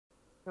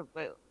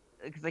to,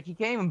 because like he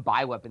can't even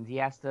buy weapons. He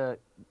has to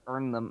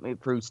earn them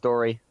through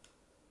story.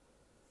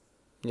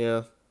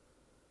 Yeah.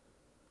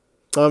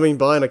 I mean,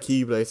 buying a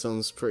Keyblade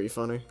sounds pretty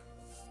funny.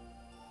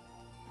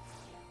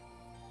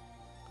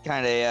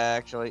 Kind of, yeah,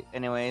 actually.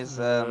 Anyways,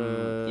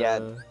 yeah.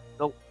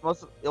 The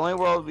only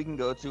world we can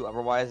go to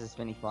otherwise is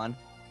Finny Fun.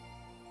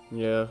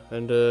 Yeah,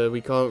 and we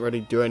can't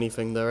really do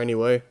anything there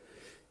anyway.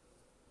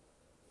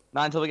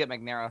 Not until we get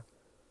Magnera.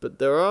 But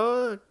there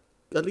are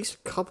at least a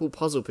couple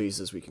puzzle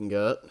pieces we can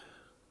get.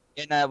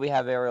 And we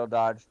have aerial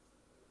dodge.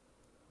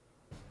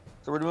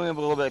 So we're doing a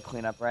little bit of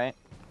cleanup, right?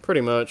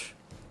 Pretty much.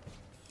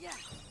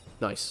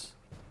 Nice.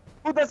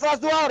 Ooh, that's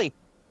lost duality!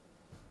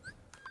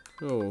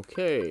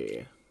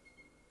 Okay.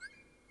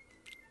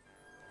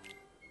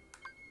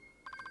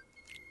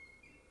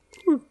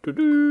 Flip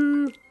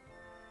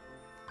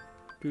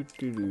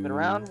it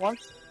around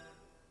once.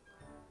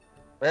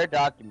 Rare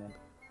document.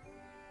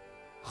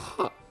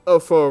 Huh. Oh,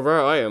 for a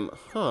rare item.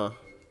 Huh.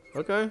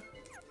 Okay.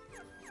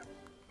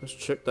 Let's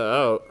check that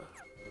out.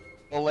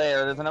 The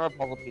lair. There's another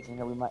puzzle piece in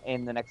here. We might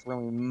in the next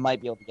room. We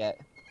might be able to get.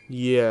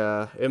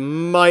 Yeah, it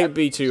might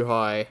be too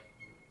high.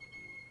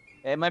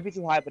 It might be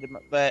too high,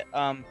 but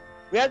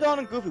we have Dawn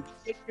and Goofy.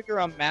 We should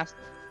figure out Master.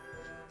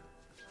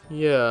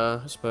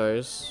 Yeah, I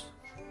suppose.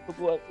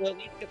 We'll at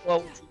least get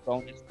level 2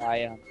 bonus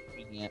by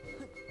beating it.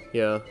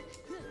 Yeah.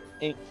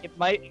 It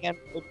might again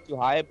look too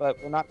high, but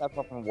we're not that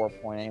far from Warp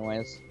Point,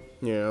 anyways.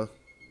 Yeah.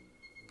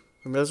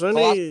 I mean, there's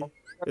only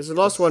it's the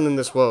last one in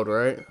this world,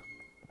 right?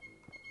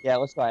 Yeah,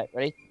 let's try it.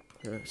 Ready?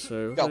 Okay,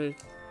 so go. Ready?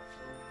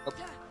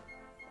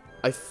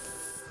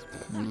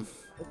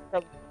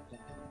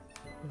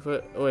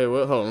 Wait,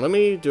 hold on. Let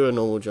me do a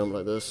normal jump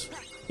like this.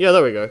 Yeah,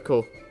 there we go.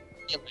 Cool.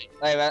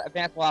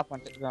 Advance the last one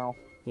to the journal.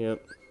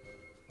 Yep.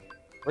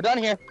 We're done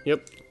here.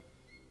 Yep.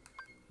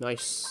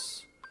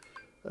 Nice.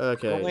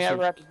 Okay. Only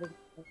ever have to visit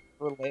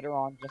for later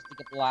on just to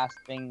get the last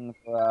thing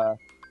for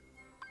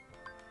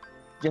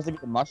just to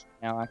get the mushroom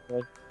now,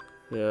 actually.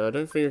 Yeah, I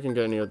don't think you can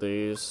get any of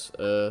these.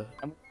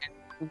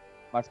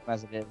 Mushroom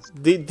as it is.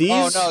 These.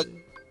 Oh no.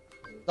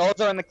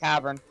 Those are in the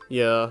cavern.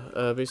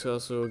 Yeah, basically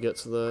also we'll get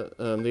to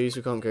the, these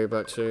we can't go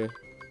back to.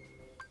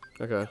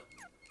 Okay.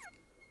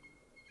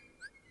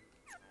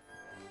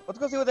 Let's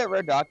go see what that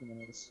rare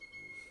document is.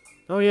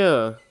 Oh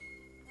yeah.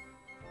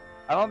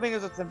 I don't think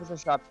there's a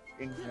synthesis shop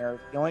in here.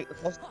 The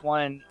closest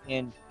one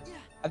in,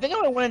 I think the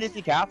only one in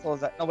Disney Castle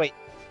is that, no wait.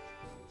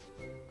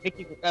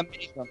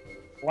 The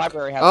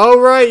library has.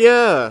 Oh right,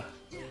 yeah.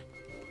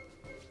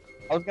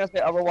 I was gonna say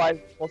otherwise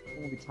the closest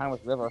one would be Time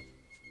with River.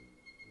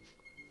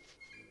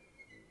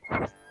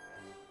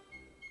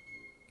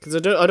 Because I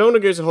don't want to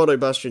go to Hollow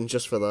Bastion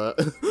just for that.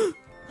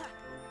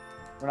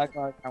 We're not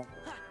going to count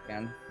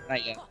again.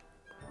 Not yet.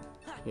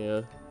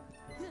 Yeah.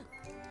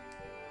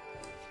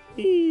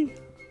 Eee.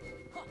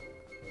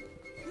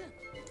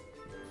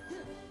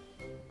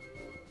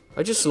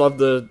 I just love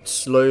the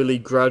slowly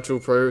gradual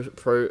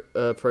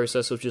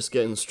process of just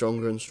getting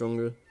stronger and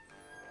stronger.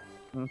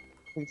 I think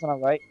it's on the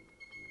right.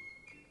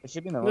 It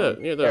should be in the right.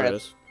 Yeah, there it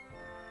is.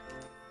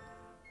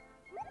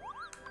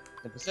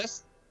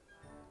 Synthesis.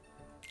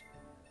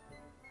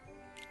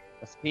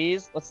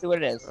 Recipes. Let's see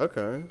what it is.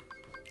 Okay.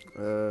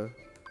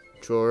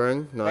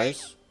 Drawing.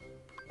 Nice.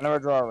 Another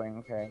drawing.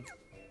 Okay.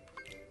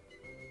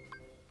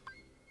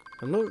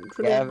 I'm not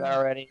really... Yeah,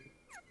 already.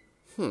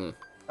 Hmm.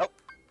 Nope.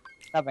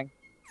 Nothing.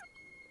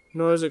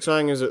 Not as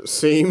exciting as it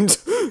seemed.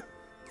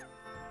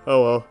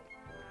 Oh well.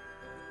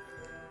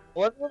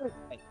 What was it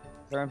like?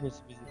 Turn piece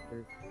of music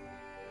for...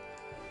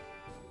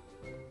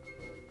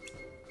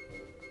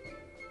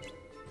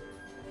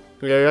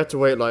 Yeah, you have to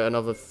wait like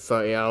another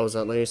 30 hours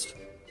at least.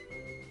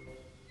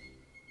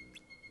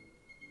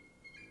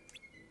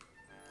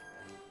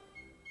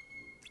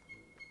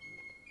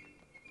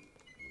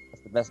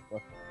 That's the best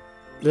book.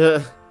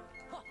 Yeah.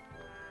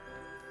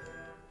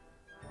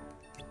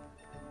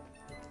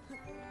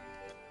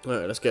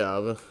 Alright, let's get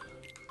out of here.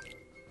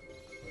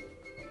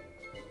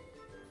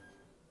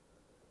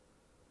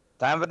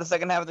 Time for the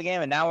second half of the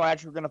game, and now we're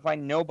actually going to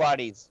find no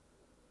bodies.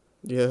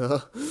 Yeah.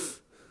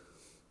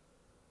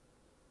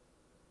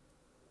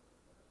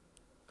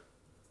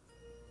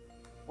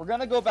 We're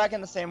gonna go back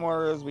in the same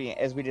order as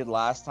we did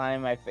last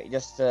time.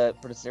 Just for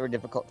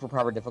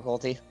proper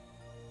difficulty.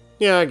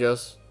 Yeah, I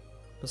guess.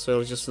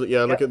 So just look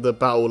at the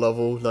battle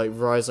level like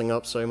rising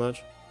up so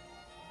much.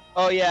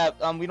 Oh yeah,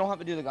 we don't have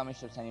to do the gummy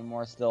ships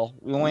anymore. Still,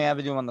 we only have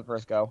to do them on the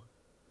first go.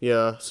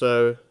 Yeah,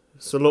 so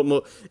it's a lot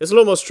more. It's a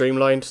lot more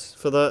streamlined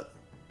for that.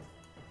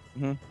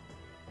 Mhm.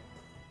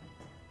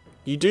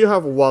 You do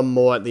have one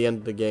more at the end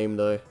of the game,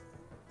 though.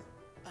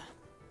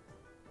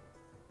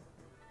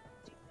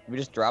 We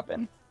just drop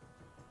in.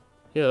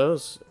 Yeah, that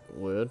was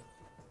weird.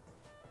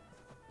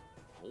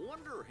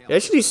 You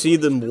actually see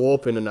them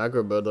warp in an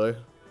Agrabah, though.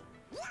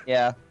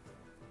 Yeah.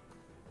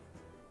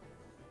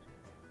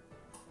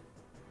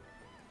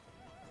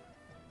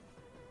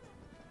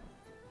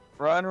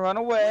 Run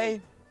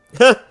away!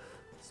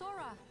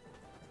 Sora!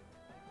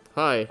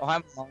 Hi. Oh,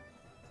 I'm wrong.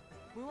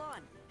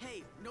 Mulan,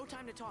 hey, no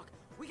time to talk.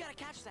 We gotta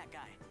catch that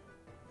guy.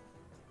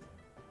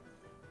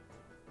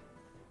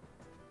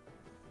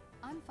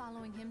 I'm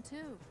following him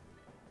too.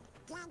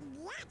 Then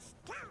let's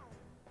go.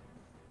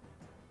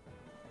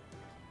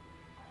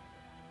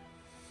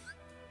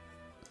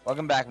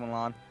 Welcome back,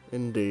 Milan.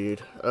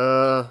 Indeed.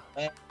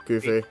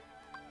 Goofy.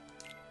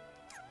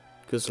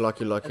 Cause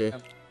lucky.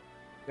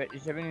 But you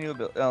should have a new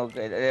build. Oh,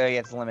 good. Yeah,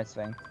 it's the limits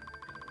thing.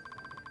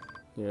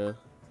 Yeah.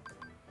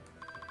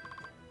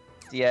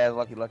 So yeah,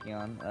 lucky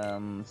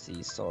on. Let's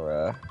see,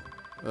 Sora.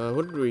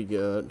 What did we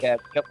get? Yeah,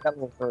 we got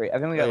level 3. I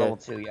think we got Oh, yeah. level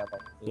 2. Yeah. Level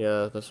 2.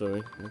 Yeah, that's what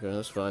we. Okay,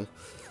 that's fine.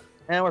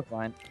 Yeah, we're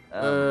fine.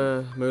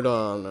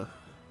 Mulan.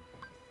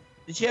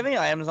 Did she have any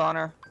items on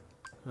her?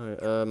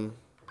 Alright,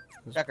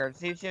 Check her.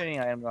 See if she had any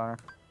items on her.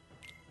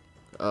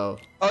 Oh.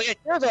 Oh yeah,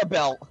 here's our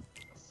belt.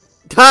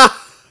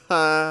 Ha!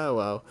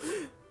 Wow.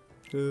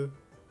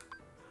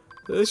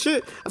 They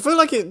should. I feel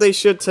like they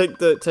should take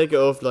it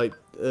off like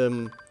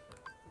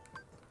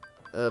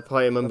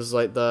party members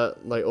like that,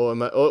 like or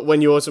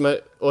when you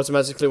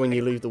automatically when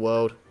you leave the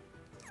world.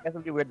 I guess it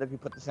would be weird if you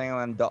put the thing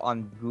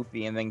on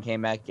Goofy and then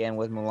came back in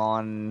with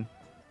Mulan.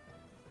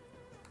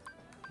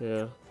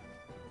 Yeah.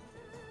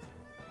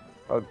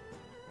 Oh.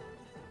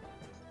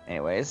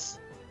 Anyways.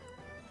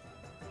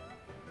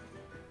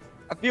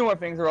 A few more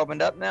things are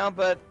opened up now,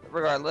 but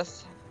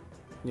regardless.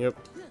 Yep.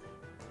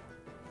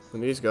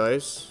 And these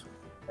guys.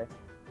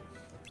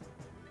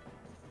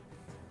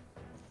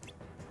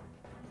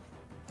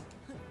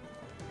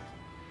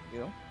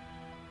 You.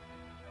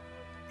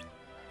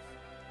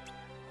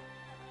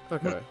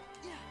 Okay.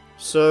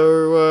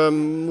 So,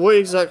 what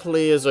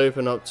exactly is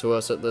open up to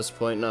us at this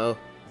point now?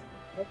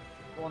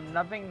 Well,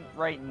 nothing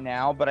right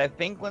now, but I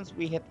think once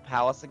we hit the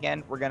palace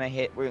again, we'll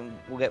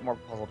get more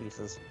puzzle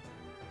pieces.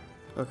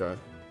 Okay.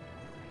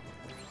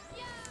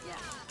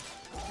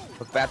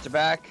 Look back to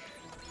back.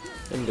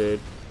 Indeed.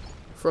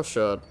 Frost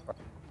Shard.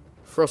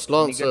 Frost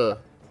Lancer.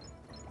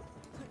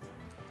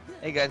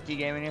 Hey guys, key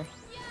gaming here.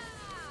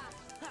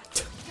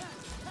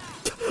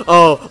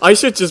 Oh, I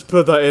should just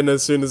put that in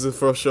as soon as the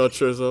Frost Shard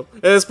shows up.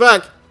 It's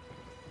back!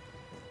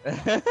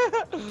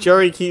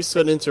 Joey keeps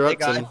on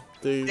interrupting.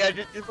 Dude. Yeah,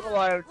 just put a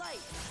line of,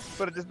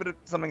 just put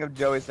something of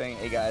Joey saying,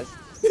 "Hey guys."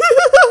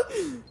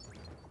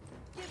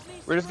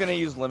 We're just gonna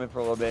use limit for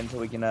a little bit until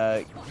we can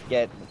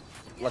get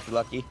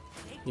lucky.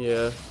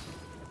 Yeah.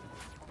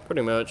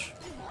 Pretty much.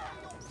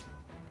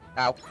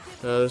 Ow.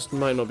 This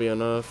might not be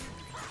enough.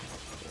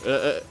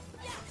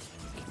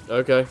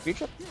 Okay.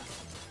 Future?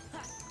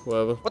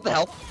 Whatever. What the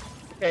hell?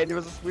 Okay, there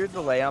was this weird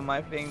delay on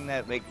my thing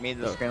that made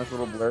the screen look a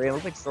little blurry. It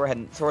looked like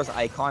Sora's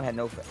icon had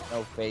no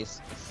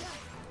face.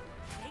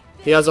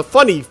 He has a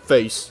funny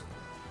face.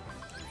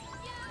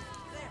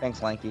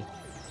 Thanks, Lanky.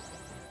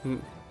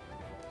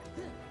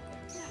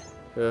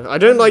 Yeah, I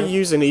don't like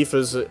using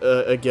ethers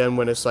again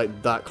when it's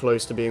like that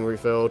close to being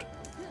refilled.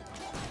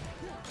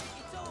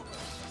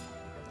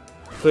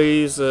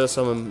 Please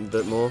summon a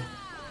bit more.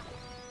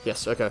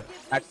 Yes, okay.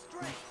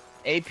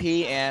 AP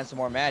and some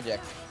more magic.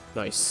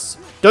 Nice.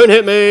 Don't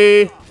hit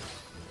me!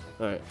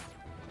 Alright.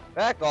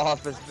 Back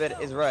off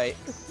is right.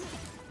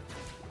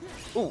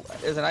 Ooh,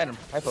 there's an item.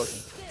 High potion.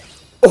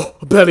 Oh,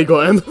 I barely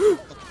got him.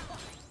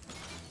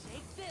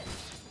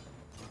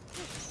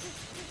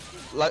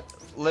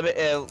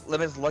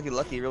 Limit's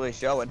lucky really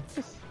showing.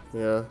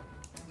 Yeah.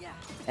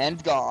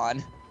 And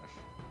gone.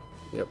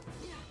 Yep.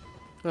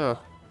 Oh.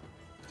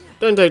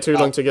 Don't take too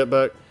long to get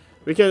back.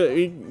 We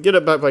get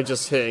it back by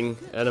just hitting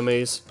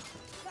enemies.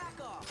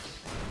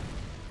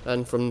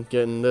 And from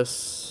getting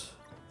this.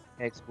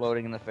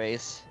 Exploding in the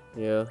face.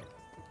 Yeah.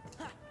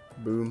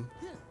 Boom.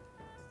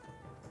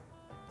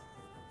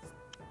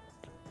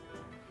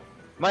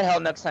 Might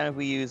help next time if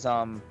we use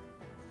Oak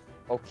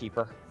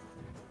Keeper.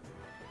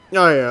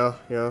 Oh yeah,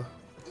 yeah.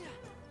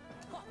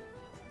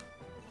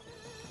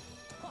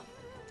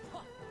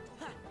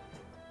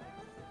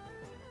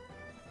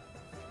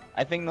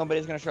 I think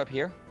nobody's gonna show up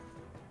here.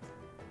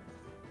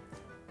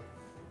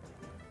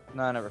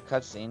 No, another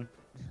cutscene.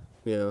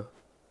 Yeah.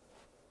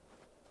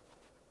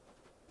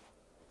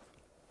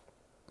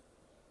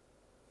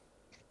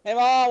 Hey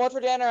Mom, what's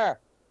for dinner?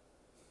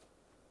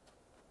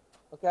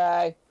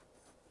 Okay.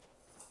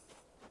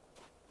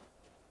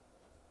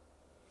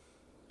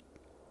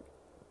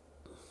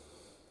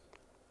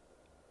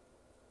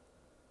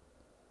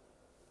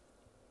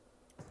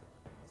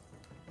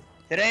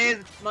 Today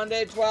is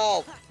Monday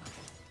 12th.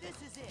 This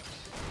is it.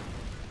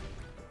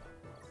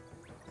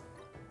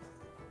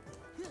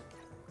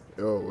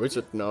 Oh, is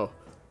it now?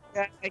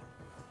 Okay.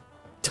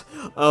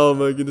 Oh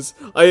my goodness.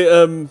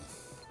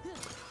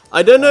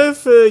 I don't know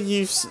if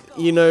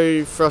you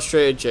know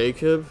Frustrated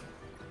Jacob,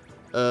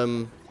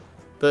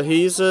 but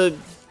he's I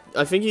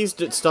think he's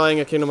starting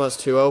a Kingdom Hearts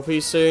 2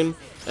 LP soon,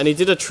 and he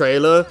did a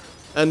trailer,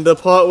 and the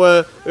part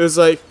where it was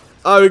like,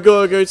 oh, we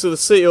gotta go to the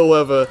city or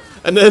whatever,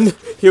 and then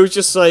he was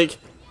just like,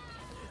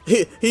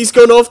 he's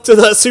gone off to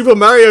that Super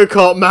Mario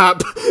Kart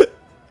map.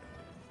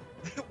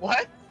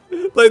 What?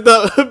 Like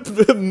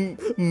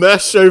that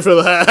mesh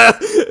over there.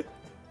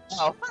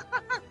 Oh.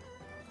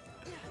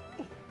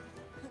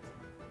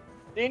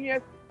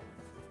 Genius.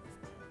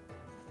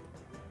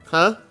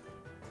 Huh?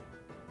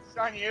 It's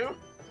on you.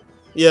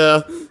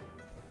 Yeah.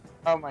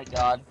 Oh my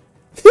god.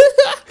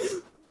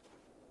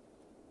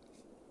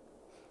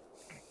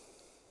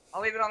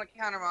 I'll leave it on the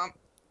counter, Mom.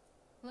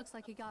 Looks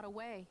like he got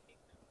away.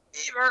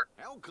 Beaver.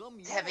 How come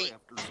you're Heavy.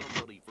 after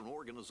somebody from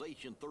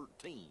Organization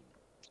 13?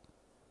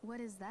 What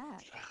is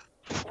that?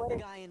 The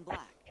guy in black.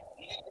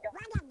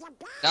 One of the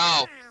bad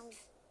No. guys.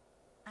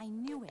 I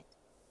knew it.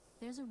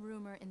 There's a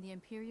rumor in the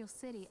Imperial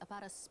City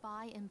about a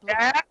spy in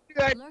Yeah, black you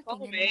guys lurking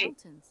follow in the me.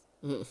 mountains.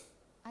 Mm.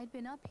 I'd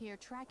been up here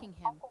tracking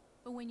him,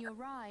 but when you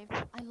arrived,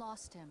 I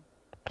lost him.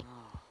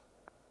 Oh,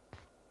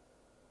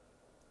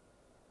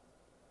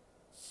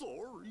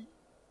 Sorry.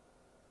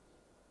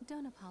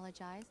 Don't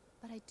apologize,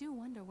 but I do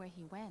wonder where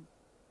he went.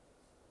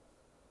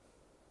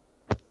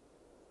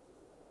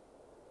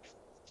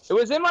 It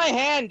was in my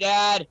hand,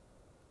 Dad.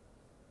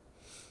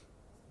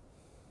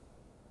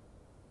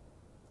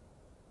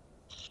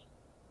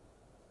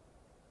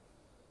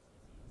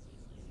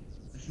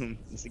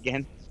 This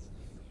again?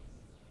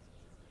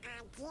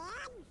 Again?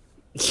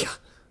 Yeah.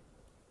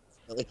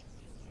 Really?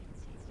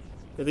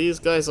 These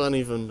guys aren't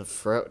even a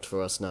threat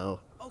for us now.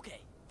 okay.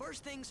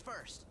 First things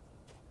first.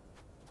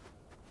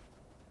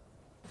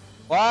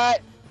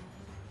 What?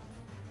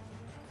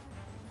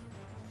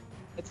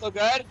 It's so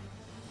good?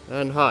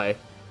 And hi.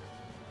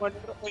 Wait,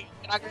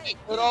 can I get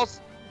noodles?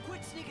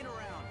 Quit sneaking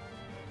around.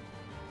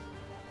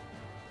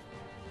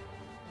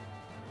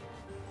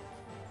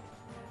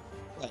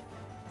 What?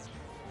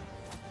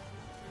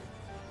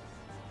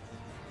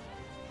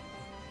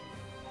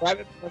 Grab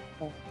it.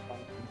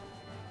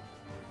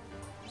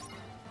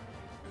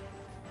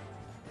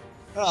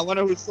 Oh, I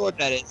wonder whose sword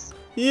that is.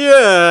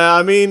 Yeah,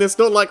 I mean, it's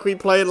not like we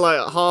played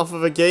like half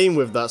of a game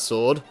with that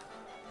sword.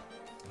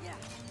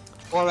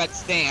 Or that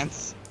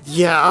stance.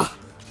 Yeah.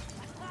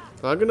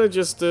 I'm gonna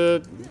just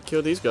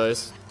kill these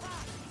guys.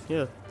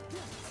 Yeah.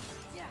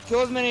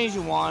 Kill as many as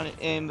you want,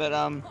 and but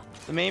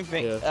the main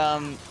thing, Yeah.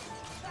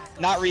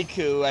 not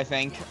Riku, I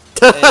think.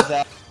 Is,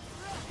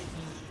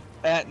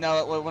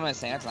 no, what am I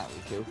saying? That's not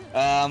Riku.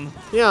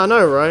 Yeah, I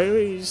know, right?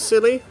 Are you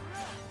silly?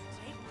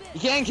 He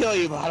can kill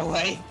you, by the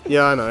way.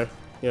 Yeah, I know.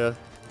 Yeah.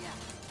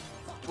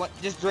 What?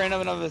 Just drain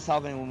him of his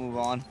health and we'll move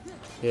on.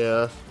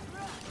 Yeah.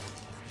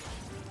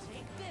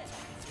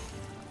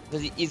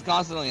 Cause he's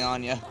constantly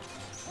on you.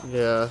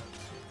 Yeah.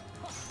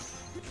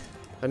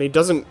 And he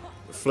doesn't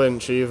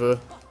flinch either. Your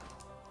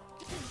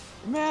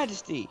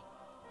Majesty.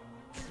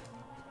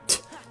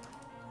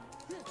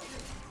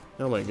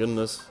 Oh my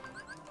goodness.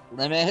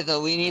 Limit.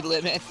 We need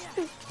limit.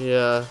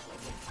 Yeah.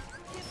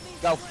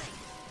 Go.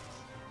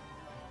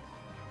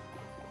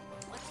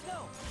 Let's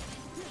go.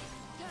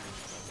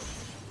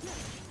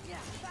 Yeah,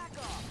 back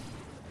off.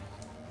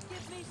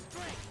 Give me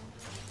strength.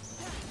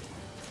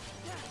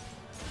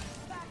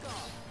 Back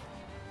off.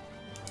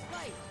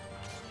 Right.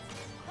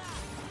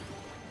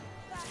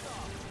 Back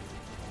off.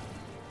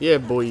 Yeah,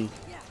 boy.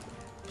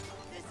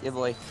 Yeah,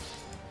 boy.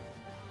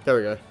 There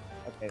we go.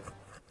 Okay.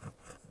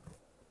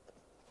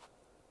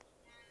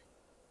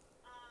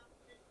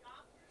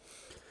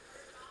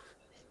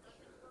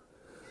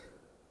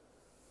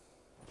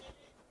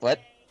 What?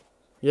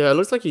 Yeah, it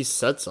looks like he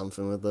said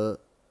something with that.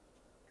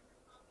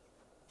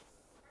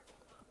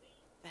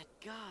 That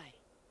guy.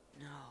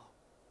 No.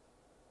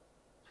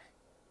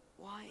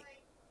 Why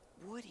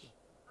would he?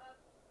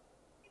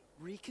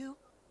 Riku?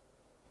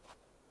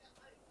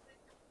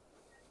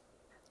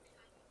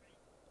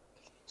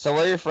 So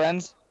where are your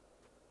friends?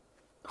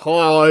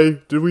 Hi,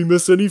 did we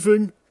miss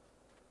anything?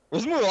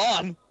 Let's move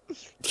on. Are you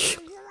okay,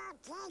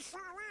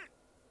 fella?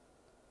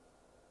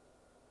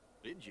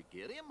 Did you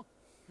get him?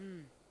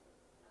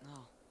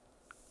 No.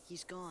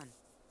 He's gone.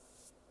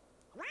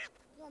 What?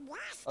 You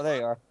lost? Oh, there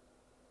you are.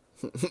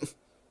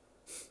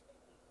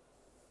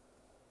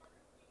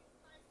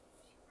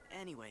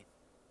 Anyway,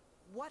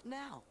 what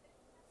now?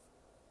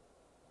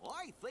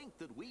 I think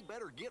that we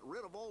better get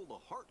rid of all the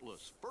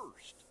Heartless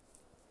first.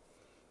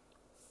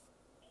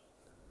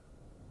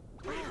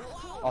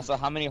 Also,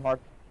 how many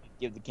hearts do you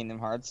give the Kingdom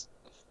Hearts?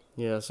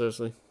 Yeah,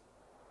 seriously.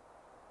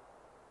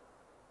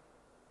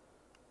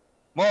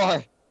 More.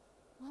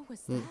 What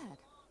was that?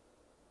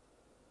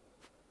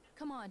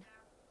 Come on.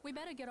 We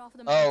better get off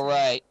the mountain. Oh,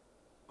 right.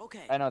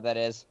 Okay. I know what that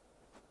is.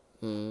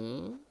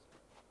 Hmm.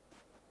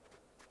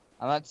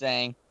 I'm not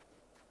saying.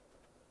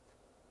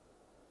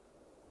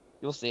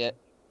 You'll see it.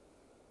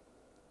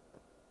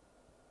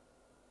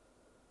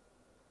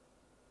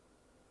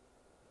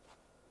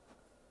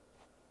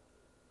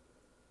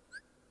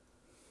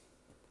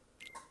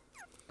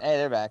 Hey,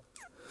 they're back.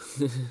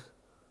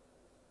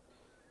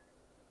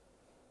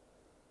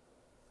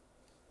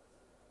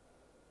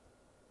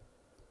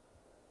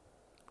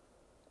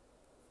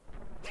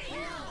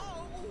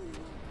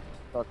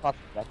 Oh, it's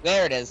back.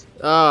 There it is.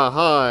 Ah,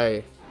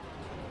 hi.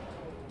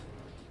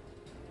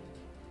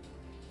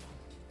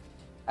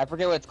 I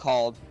forget what it's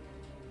called.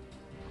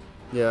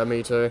 Yeah,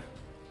 me too.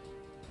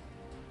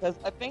 Because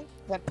I think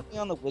technically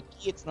on the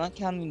wiki, it's not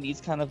counting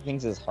these kind of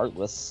things as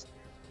heartless.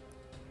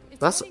 It's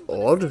That's heading for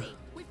the odd. city.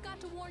 We've got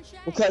to warn Shay.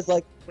 Because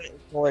like its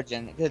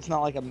origin, 'cause it's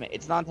not like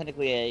it's not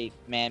technically a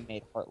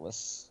man-made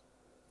heartless.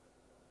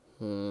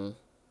 Hmm.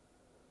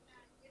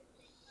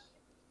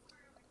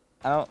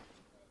 I don't.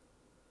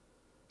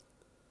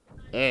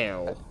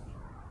 Ow.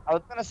 I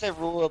was gonna say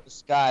rule of the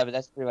sky, but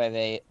that's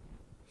 3x8.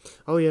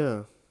 Oh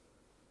yeah.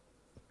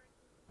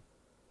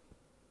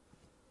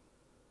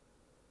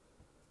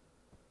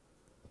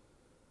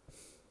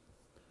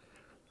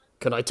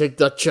 Can I take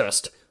that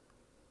chest?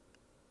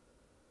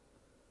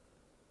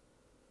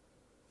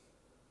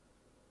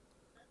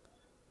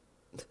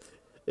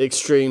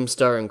 Extreme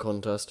staring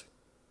contest.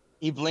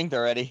 He blinked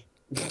already.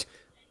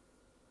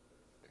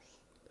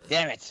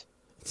 Damn it!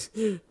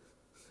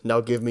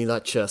 Now give me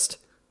that chest.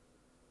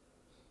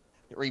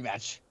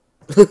 Rematch.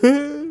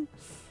 You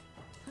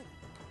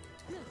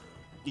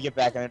get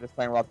back and they're just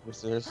playing rock paper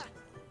scissors.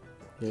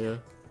 Yeah.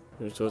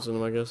 There's towards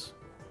them, I guess.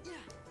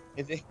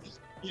 Is it?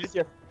 You just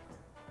hear.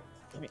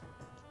 Damn it!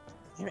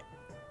 Damn it!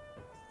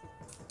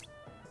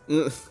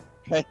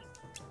 Okay.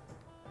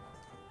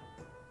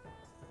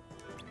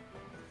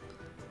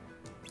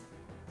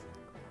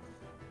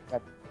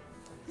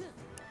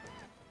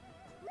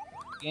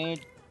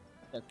 Engage.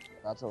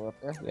 That's all up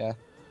there. Yeah.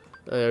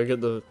 Oh, yeah, we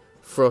got the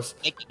frost.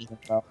 Make it even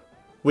though.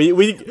 We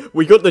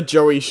got the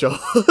Joey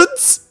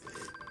shots.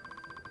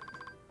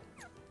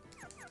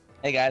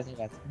 Hey guys. Hey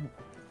guys.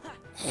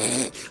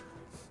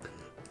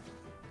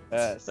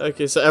 Yes.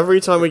 Okay, so every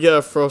time we get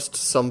a frost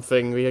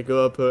something, we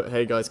gotta put,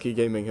 "Hey guys, keep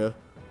gaming here."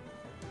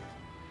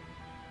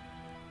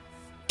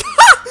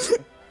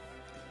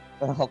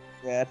 Oh,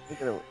 yeah.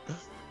 Look at it.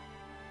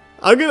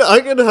 I'm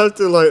gonna have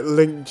to like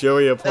link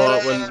Joey No, apart no,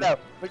 no, when. no, no.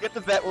 We get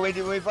the vet when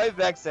we play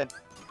Vexen.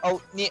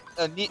 Oh, new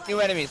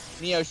enemies,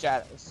 Neo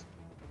Shadows.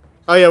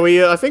 Oh yeah,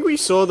 we I think we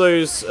saw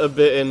those a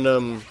bit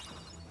in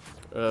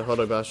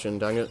Hollow Bastion.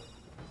 Dang it.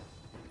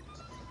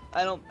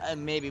 I don't,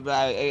 maybe,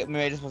 but maybe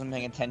I just wasn't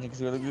paying attention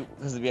because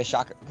it'd be a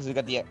shocker because we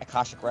got the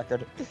Akashic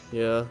record.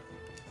 Yeah.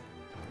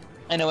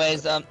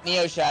 Anyways,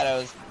 Neo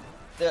Shadows,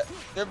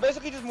 they're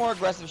basically just more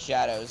aggressive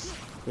shadows.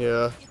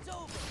 Yeah.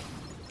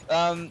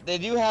 They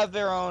do have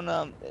their own,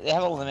 they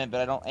have a limit, but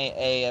I don't,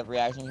 a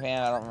reaction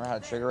command, I don't remember how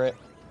to trigger it.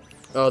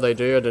 Oh, they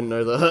do. I didn't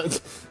know that.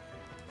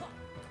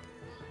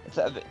 It's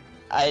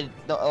I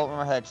don't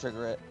remember how to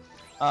trigger it.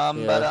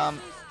 Yeah.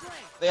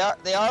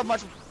 But they are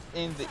much,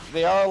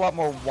 they are a lot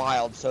more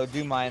wild, so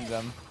do mind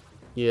them.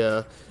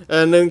 Yeah.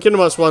 And in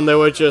Kingdom Hearts 1, they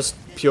were just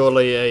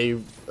purely a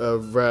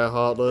rare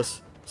Heartless,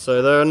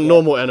 so they're a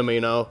normal enemy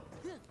now.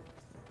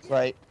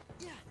 Right.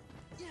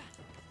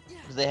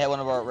 Because they had one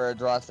of our rare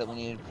drops that we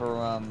needed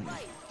for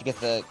to get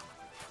the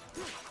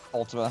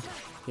Ultima.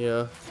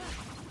 Yeah.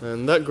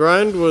 And that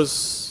grind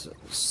was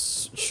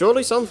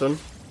surely something.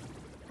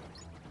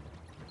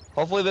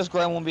 Hopefully this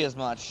grind won't be as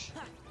much.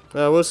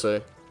 We'll see.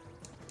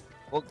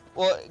 Well,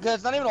 because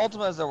it's not even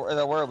Ultima as a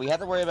word. We have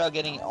to worry about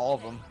getting all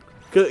of them.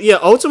 Yeah,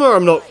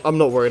 Ultima, I'm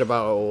not worried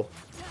about at all.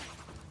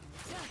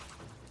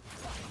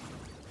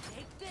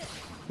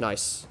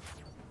 Nice.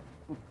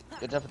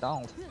 Good job,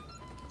 Donald.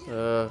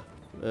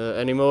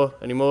 Any more?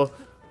 Any more?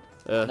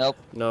 Nope.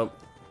 Nope.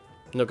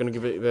 Not gonna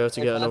be able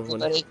to get another one.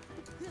 Buddy.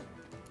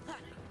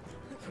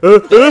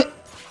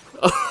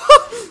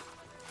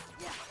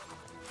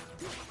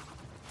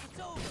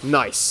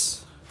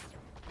 Nice.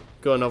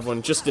 Got another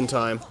one just in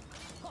time.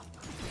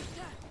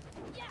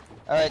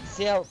 All right,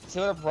 see what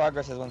our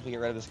progress is once we get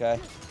rid of this guy.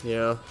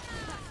 Yeah.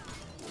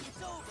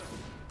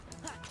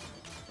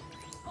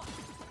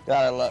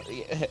 God, I love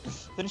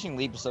finishing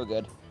leap is so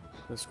good.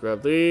 Let's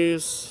grab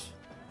these.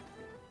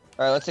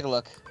 All right, let's take a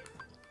look.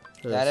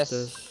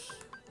 Status.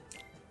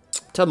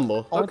 10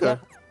 more. Oh, Okay.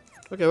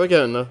 Okay, we're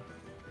getting there.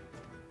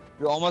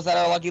 You're almost at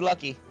our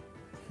lucky.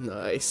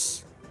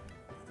 Nice.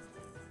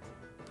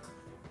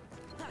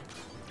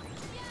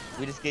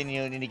 We just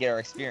need to get our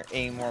experience,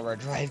 aim more of our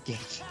drive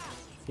gauge.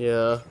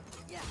 Yeah.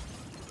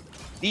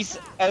 These,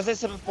 as I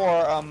said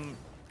before,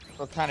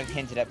 were kind of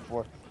hinted at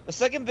before. The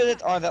second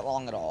visits aren't that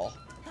long at all.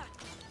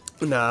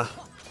 Nah.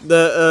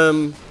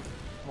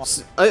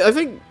 I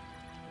think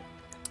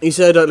he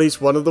said at least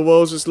one of the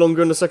worlds is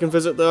longer in the second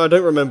visit, though. I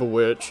don't remember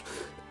which.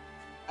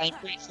 I'm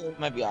pretty sure it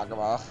might be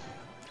Agrabah.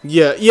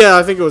 Yeah,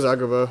 I think it was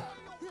Agrabah.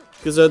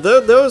 Because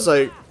there was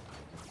like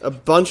a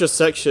bunch of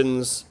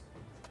sections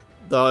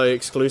that are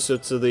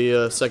exclusive to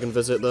the second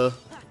visit there.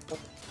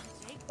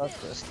 A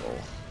crystal.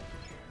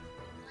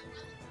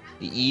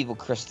 The evil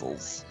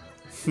crystals.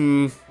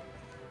 Let's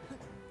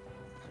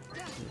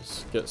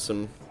get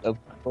some. Of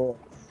course.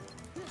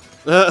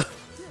 Of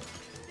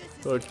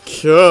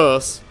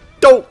course.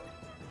 Don't.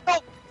 No!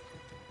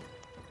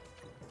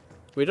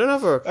 We don't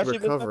have a Actually,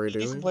 recovery, do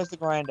do we? we? Place to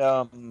grind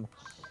final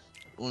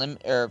when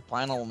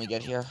we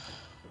get here,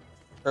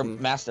 or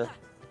master.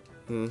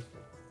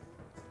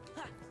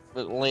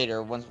 But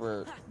later, once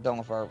we're done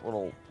with our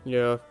little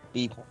Yeah.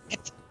 B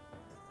point.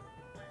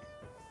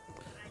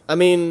 I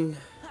mean,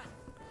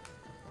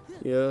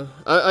 yeah.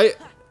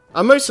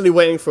 I'm mostly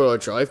waiting for a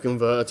drive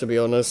converter, to be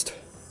honest.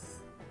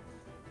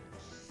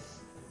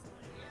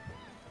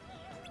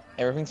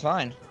 Everything's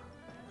fine.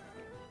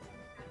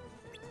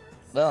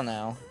 Well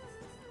now.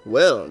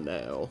 Well,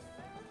 now.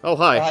 Oh,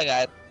 hi. Oh, hi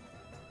guys.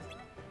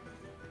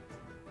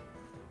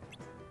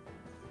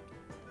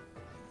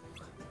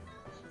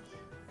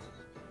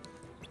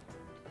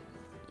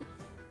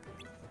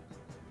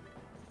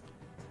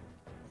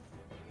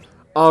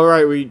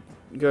 Alright, we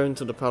go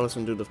into the palace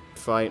and do the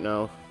fight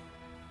now.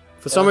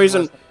 For some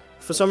reason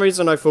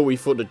I thought we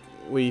fought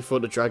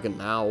the dragon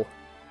now.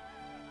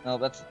 No,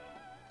 that's.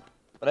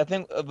 But I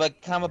think,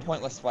 but kind of a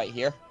pointless fight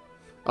here.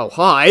 Oh,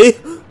 hi!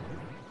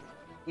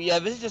 Yeah,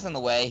 this is just in the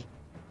way.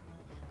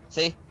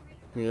 See?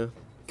 Yeah.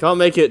 Can't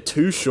make it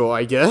too short,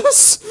 I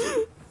guess.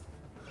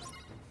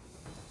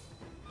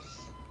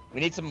 We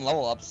need some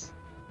level ups.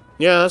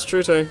 Yeah, that's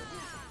true too.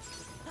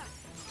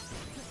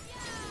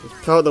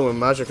 Count them with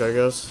magic, I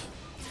guess.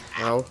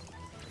 Ow.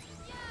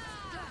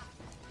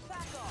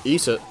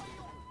 Eat it.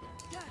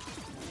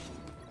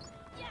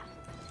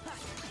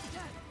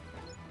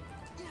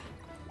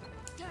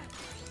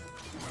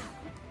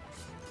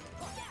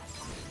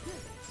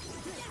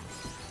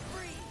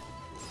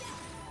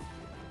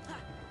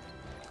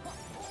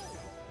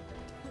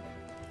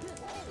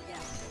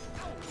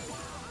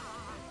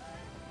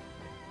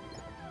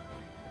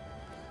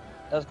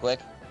 That was quick.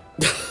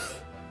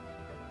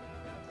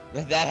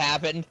 That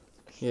happened.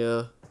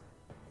 Yeah.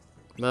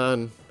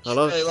 Man, I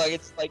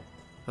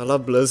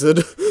love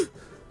Blizzard.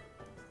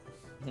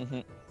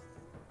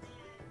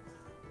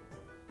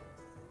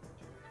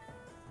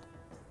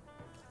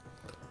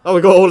 Oh,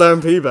 we got all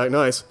MP back,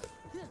 nice.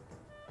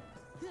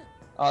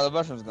 Oh, the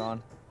mushroom's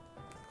gone.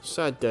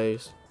 Sad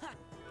days.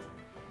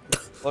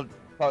 Well,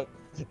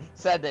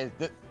 sad days.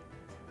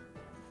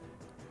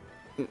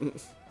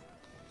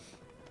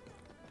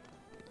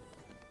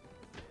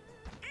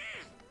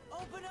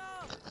 Open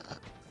up!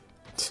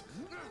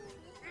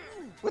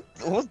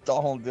 What's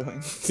Donald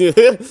doing? Yeah.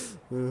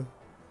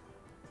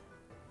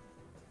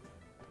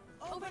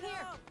 Open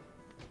here!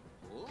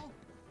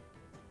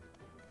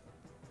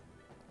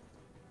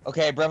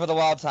 Okay, Breath of the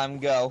Wild time,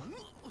 go.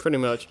 Pretty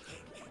much.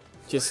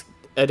 Just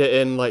edit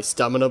in like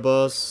stamina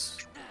bars.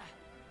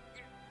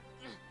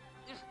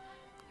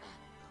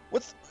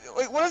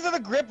 Wait, what is it a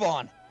grip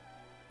on?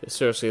 Yeah,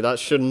 seriously, that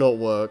should not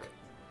work.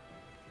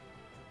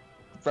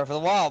 Breath of the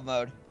Wild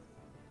mode.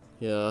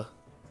 Yeah.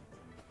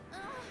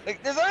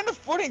 Like, there's not enough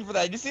footing for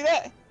that. Did you see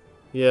that?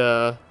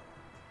 Yeah.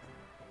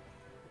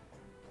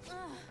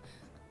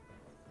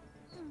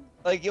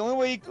 Like, the only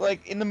way,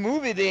 like, in the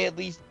movie, they at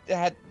least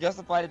had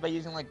justified it by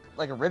using, like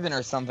a ribbon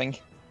or something.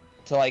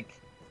 To, like...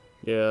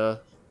 Yeah.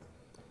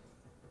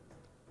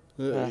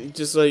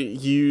 Just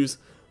like use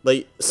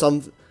like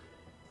some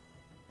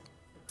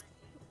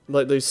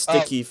like those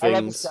sticky I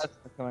love the things. stats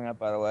coming up,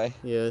 by the way.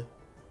 Yeah.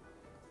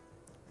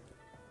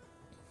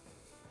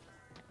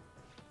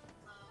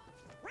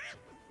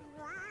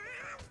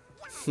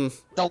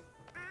 Don't.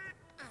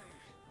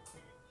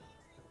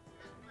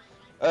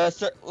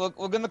 Sir,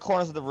 look in the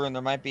corners of the room.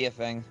 There might be a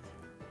thing.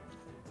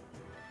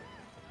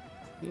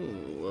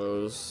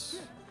 Was.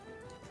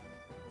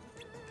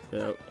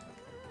 Yep.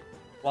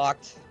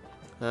 Locked.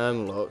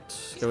 And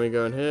locked. Can we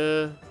go in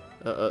here?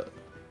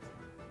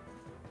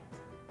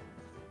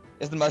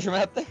 Is the mushroom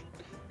out there?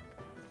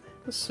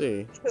 Let's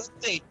see. Let's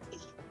see.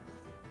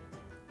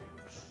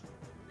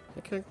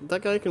 Okay,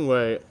 that guy can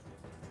wait.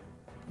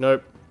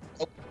 Nope.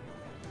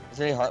 Is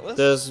there any heartless?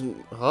 There's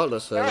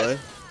heartless there, Alright.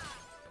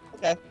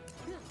 right?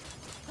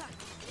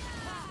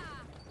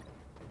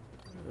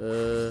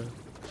 Okay.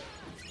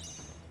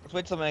 Let's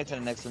wait till we get to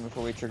the next room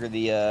before we trigger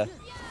the,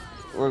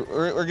 We're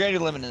going to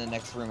do limit in the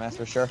next room, that's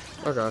for sure.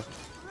 Okay.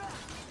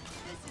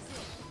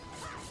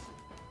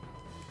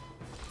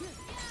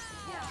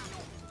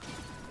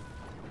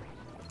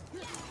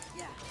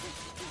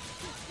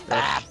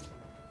 Ah!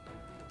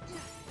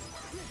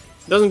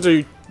 Doesn't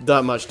do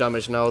that much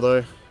damage now,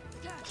 though.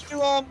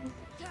 Do,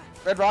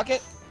 Red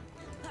Rocket?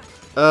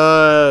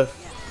 That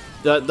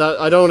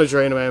I don't want to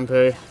drain him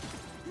MP.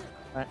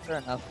 Alright, fair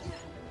enough.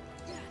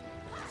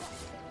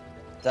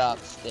 Dark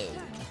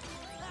Stone.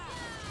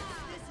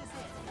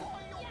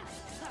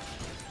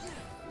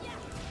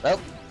 Well,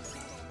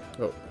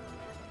 Oh,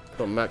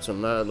 got max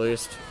on that at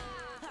least.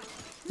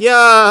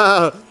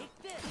 Yeah.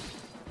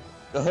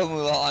 go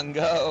Mulan,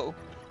 go.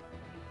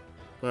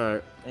 All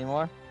right. Any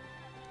more?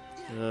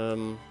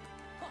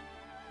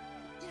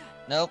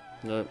 Nope.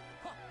 No.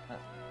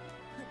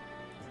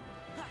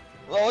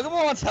 Well, look at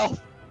Mulan's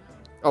health.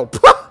 Oh.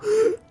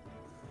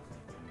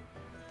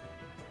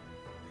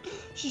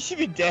 She should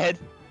be dead.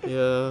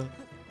 Yeah.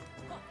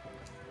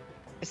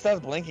 It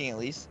stops blinking at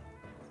least.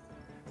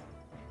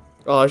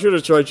 Oh, I should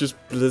have tried just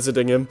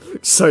blizzarding him.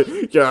 So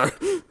yeah.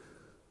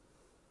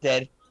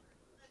 Dead.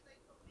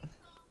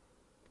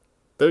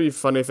 That'd be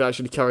funny if it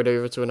actually carried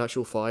over to an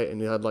actual fight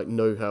and he had like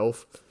no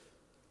health.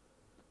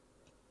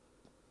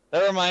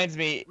 That reminds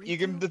me, you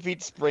can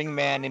defeat Spring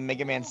Man in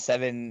Mega Man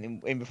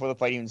 7 in before the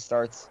fight even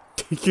starts.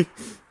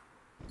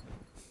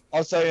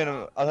 I'll tell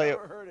you.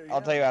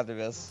 I'll tell you after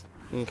this.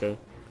 Okay.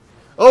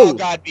 Oh Oh,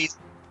 God, beast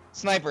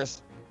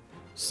snipers.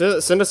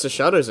 Sinister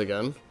Shadows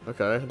again.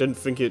 Okay, I didn't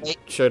think it Wait.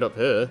 showed up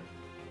here.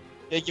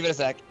 Yeah, give it a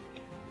sec.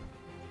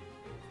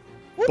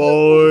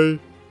 Boy.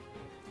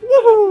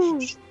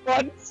 Woohoo!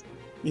 Once.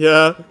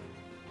 Yeah.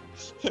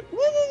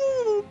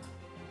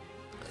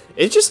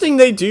 Interesting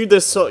they do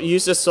this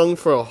use this song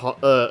for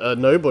a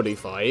nobody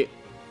fight.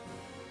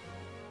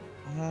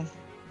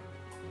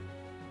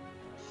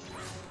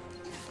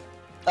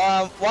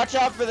 Watch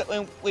out for the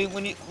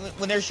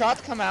when their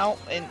shots come out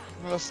and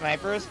from those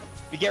snipers.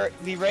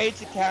 Be ready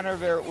to counter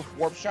their with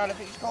warp shot. I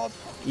think it's called.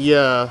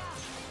 Yeah.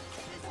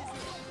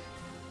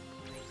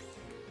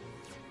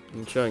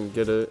 I'm trying to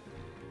get it.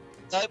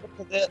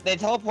 They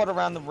teleport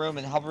around the room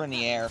and hover in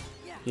the air.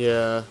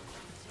 Yeah.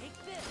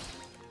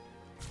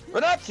 We're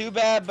not too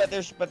bad, but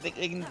they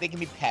can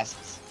be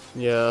pests.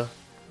 Yeah.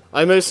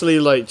 I mostly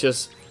like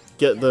just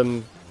get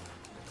them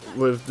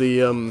with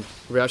the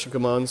reaction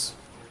commands.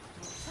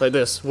 Like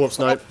this, warp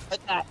snipe.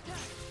 Like that.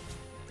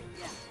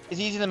 It's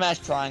easy to mash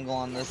triangle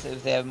on this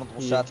if they have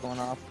multiple shots going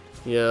off.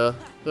 Yeah.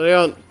 They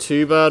aren't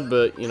too bad,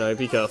 but you know,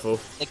 be careful.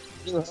 They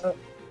do hurt.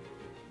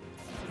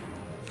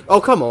 Oh,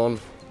 come on.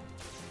 Did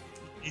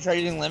you try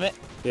using limit?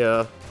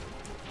 Yeah.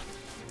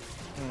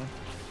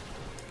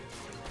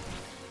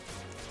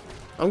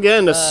 I'm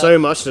getting this so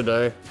much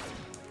today.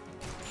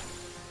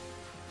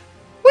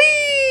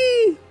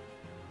 Whee!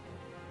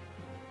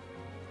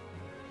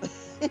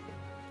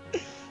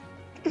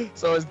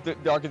 So it's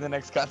dark in the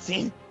next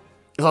cutscene.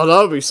 Oh,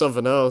 that would be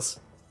something else.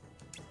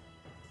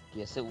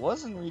 Yes, it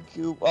wasn't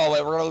Riku. Oh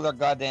wait, we're gonna lose our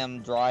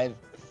goddamn drive.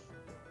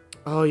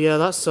 Oh yeah,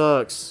 that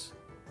sucks.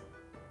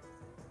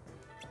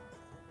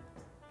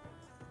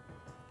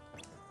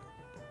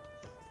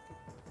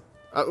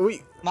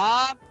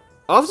 Mom.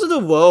 After the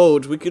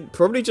world, we could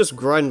probably just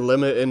grind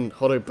limit in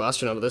Hollow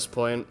Bastion at this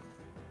point.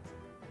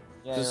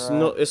 Yeah,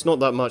 It's not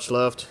that much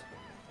left.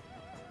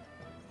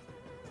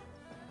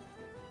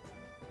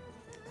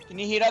 Can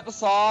you heat up the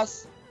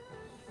sauce?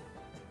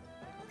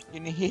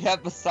 Can you heat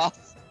up the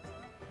sauce?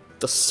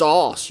 The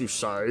sauce, you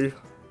say?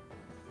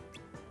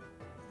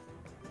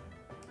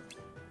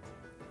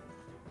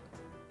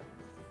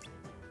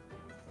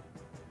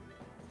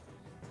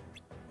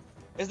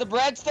 Is the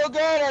bread still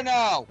good or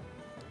no?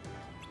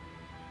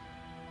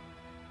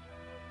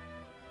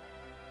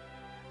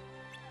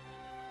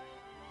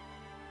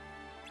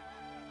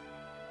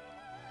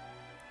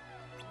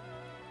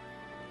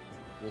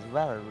 It was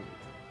rather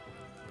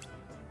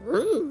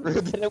rude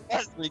than it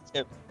was,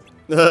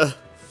 Riku.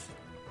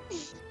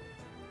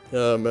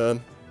 Oh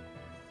man.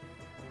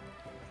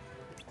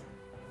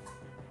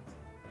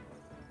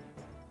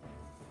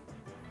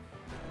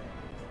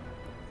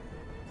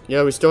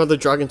 Yeah, we still have the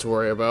dragon to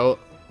worry about.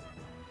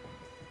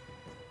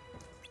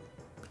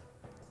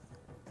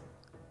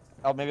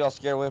 Oh, maybe I'll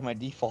scare away with my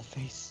default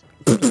face.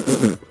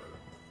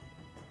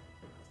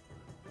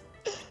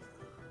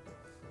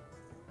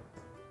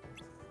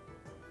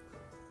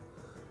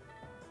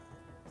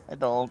 I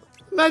don't.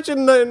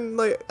 Imagine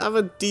like have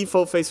a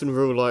default face in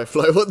real life.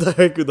 Like, what the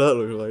heck would that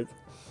look like?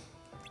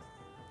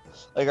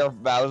 Like our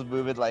mouse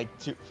moving like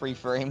 3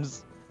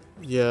 frames.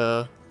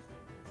 Yeah.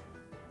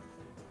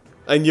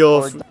 And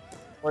your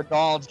or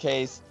Donald's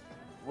case,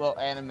 well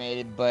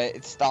animated, but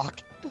it's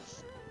stock.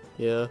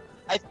 yeah.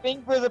 I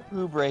think there's a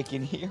poo break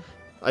in here.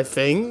 I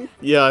think.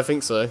 Yeah, I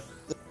think so.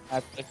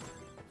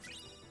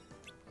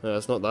 No,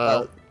 it's not that.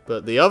 Oh.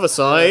 But the other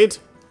side.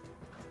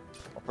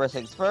 First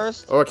things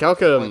first. Or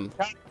Calcum.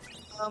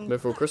 Mithril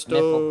Mithril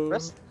crystal.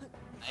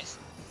 Nice.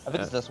 I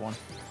think it's this one.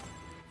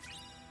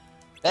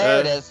 There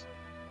it is.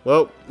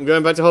 Well, I'm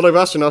going back to Hollow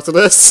Bastion after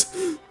this.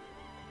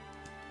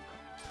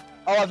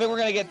 Oh, I think we're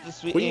gonna get the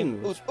sweet.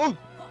 Queen. Ooh,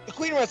 the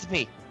queen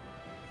recipe.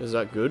 Is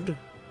that good?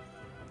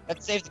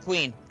 Let's save the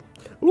queen,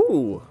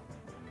 Ooh.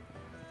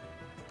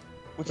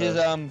 which is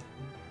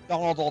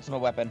Donald's ultimate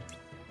weapon.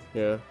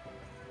 Yeah.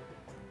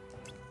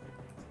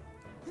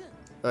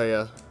 Oh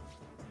yeah.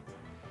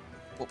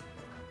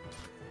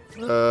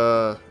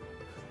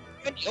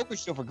 And the ogre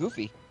shield for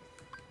Goofy.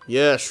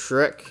 Yeah,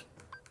 Shrek.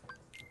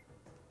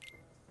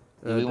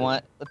 Do we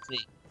want? Let's see.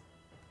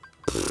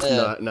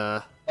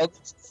 Nah. Oh,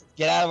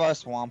 get out of our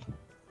swamp.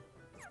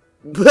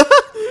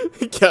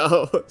 Get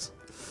out.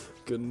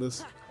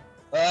 Goodness.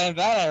 Ain't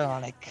that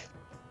ironic?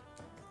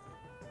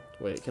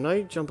 Wait, can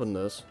I jump on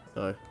this?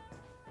 No.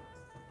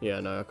 Yeah,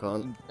 no, I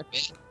can't.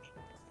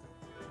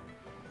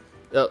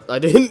 Oh, I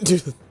didn't do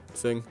the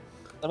thing.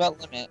 What about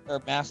limit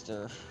or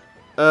master?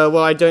 Well,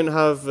 I don't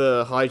have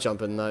high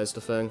jumping. That is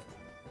the thing.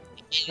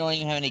 You don't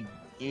even have any.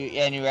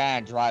 And you ran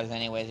out of drives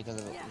anyways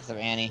because of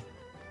Annie.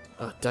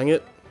 Oh, dang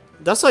it.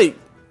 That's like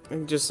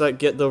just like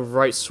get the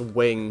right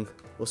swing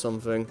or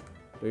something.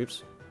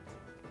 Oops.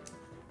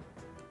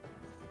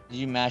 Did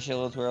you mash it a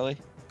little too early?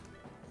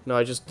 No,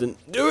 I just didn't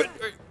do it.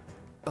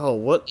 Oh,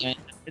 what?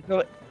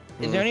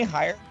 Is there any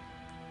higher?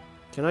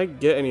 Can I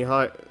get any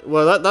high?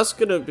 Well, that's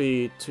gonna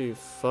be too You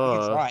can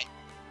far. try.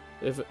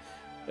 If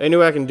any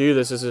way I can do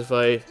this is if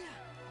I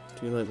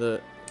do like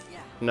that.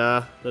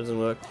 Nah, that doesn't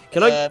work.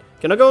 Can I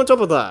go on top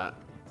of that?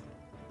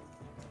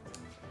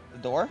 The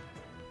door?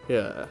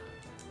 Yeah.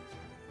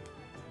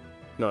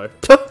 No.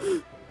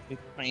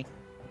 It's funny.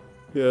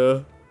 Yeah.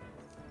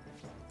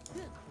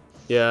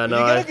 Yeah, no.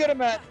 You get a good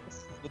amount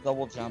with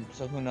double jump,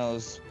 so who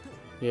knows?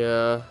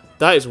 Yeah.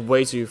 That is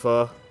way too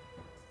far.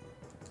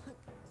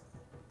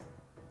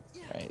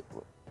 Right.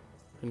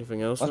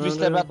 Anything else? Once we around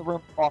step here? out the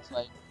room, off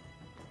like.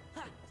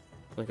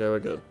 Okay, we're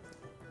good.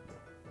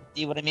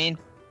 See what I mean?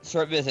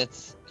 Short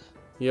visits.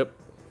 Yep.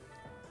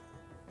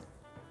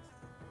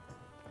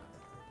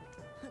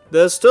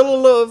 There's still a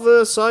lot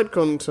of side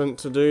content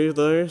to do,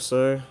 though,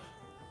 so...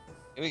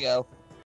 Here we go.